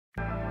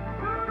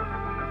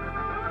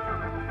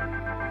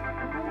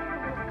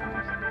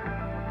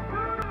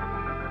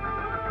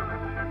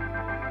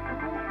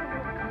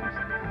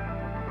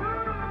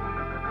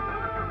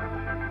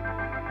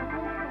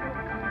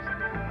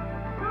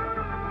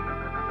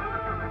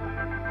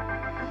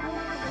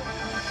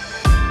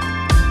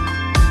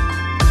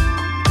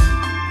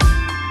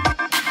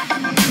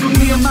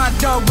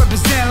dog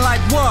represent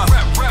like what?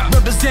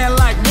 Represent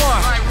like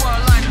what?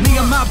 Me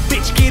and my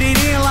bitch get it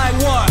in like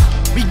what?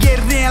 We get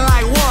it in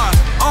like what?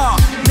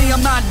 Me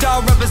and my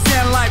dog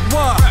represent like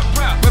what?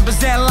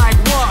 Represent like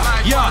what?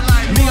 Yeah,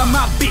 me and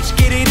my bitch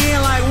get it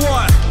in like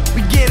what?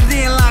 We get it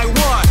in like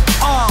what?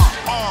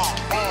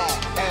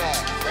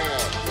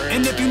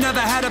 And if you never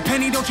had a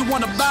penny, don't you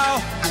wanna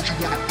bow?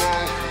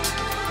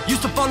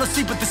 Used to fall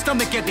asleep with the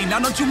stomach empty, now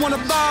don't you wanna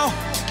bow?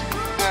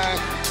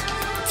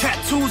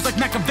 Tattoos like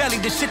Machiavelli,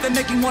 the shit that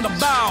make me wanna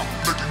bow.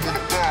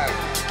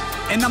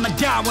 And I'ma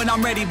die when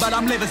I'm ready, but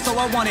I'm living so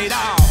I want it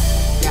all.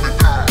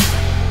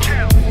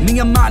 Me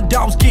and my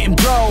dogs getting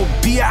blow,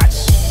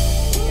 biatch.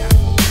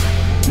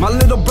 My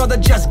little brother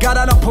just got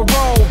out of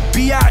parole,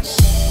 biatch.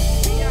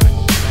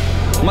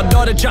 My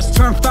daughter just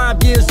turned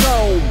 5 years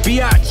old,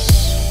 biatch.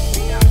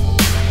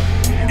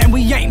 And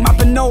we ain't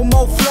mopping no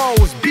more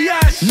flows,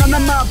 biatch. None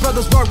of my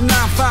brothers work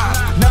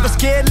 9-5. Never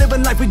scared,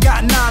 living like we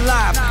got 9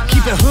 lives.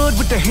 Keep it hood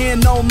with the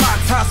hand on my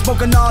tie,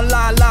 smoking all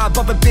live,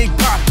 bumping Big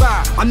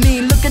Papa. I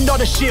mean, look at all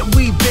the shit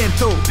we've been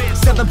through.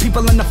 7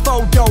 people in the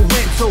photo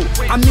rental.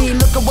 I mean,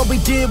 look at what we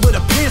did with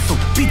a pencil.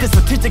 Beat the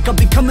statistic of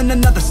becoming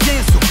another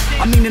stencil.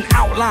 I mean, an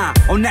outline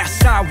on that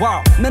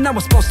sidewalk. Man, I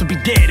was supposed to be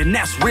dead, and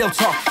that's real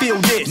talk, feel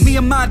this. Me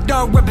and my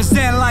dog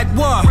represent like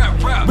what?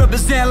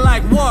 Represent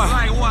like what?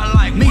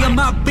 Me and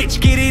my bitch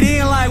get it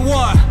in like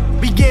what?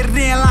 We get it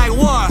in like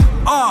what?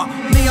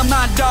 Me and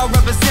my dog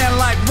represent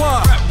like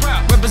what?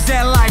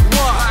 Represent like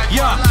what?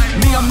 Yeah,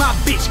 me and my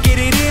bitch get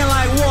it in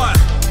like what?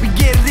 We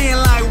get it in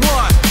like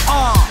what?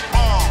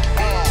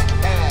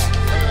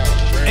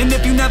 And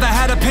if you never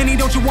had a penny,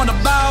 don't you wanna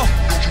bow?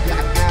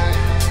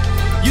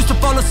 Used to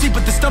fall asleep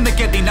with the stomach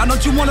empty, now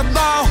don't you wanna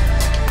bow?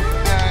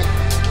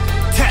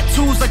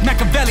 Tattoos like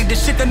Machiavelli, the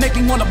shit that make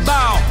me wanna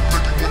bow.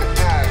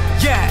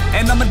 Yeah,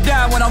 and I'ma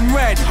die when I'm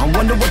ready. I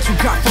wonder what you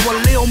got for a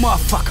lil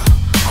motherfucker.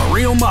 A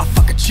real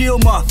motherfucker, chill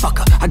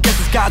motherfucker. I guess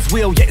it's God's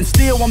will, yet and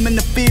still I'm in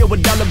the field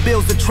with dollar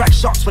bills that track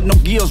sharks with no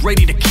gills,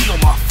 ready to kill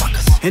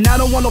motherfuckers. And I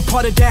don't want no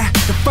part of that.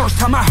 The first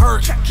time I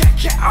heard,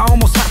 I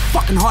almost had a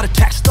fucking heart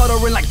attack,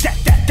 stuttering like that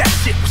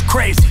shit was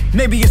crazy.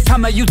 Maybe it's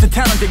time I used the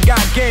talent that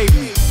God gave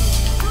me.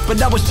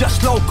 But I was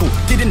just local,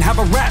 didn't have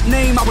a rap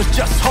name, I was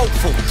just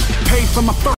hopeful. Paid for my first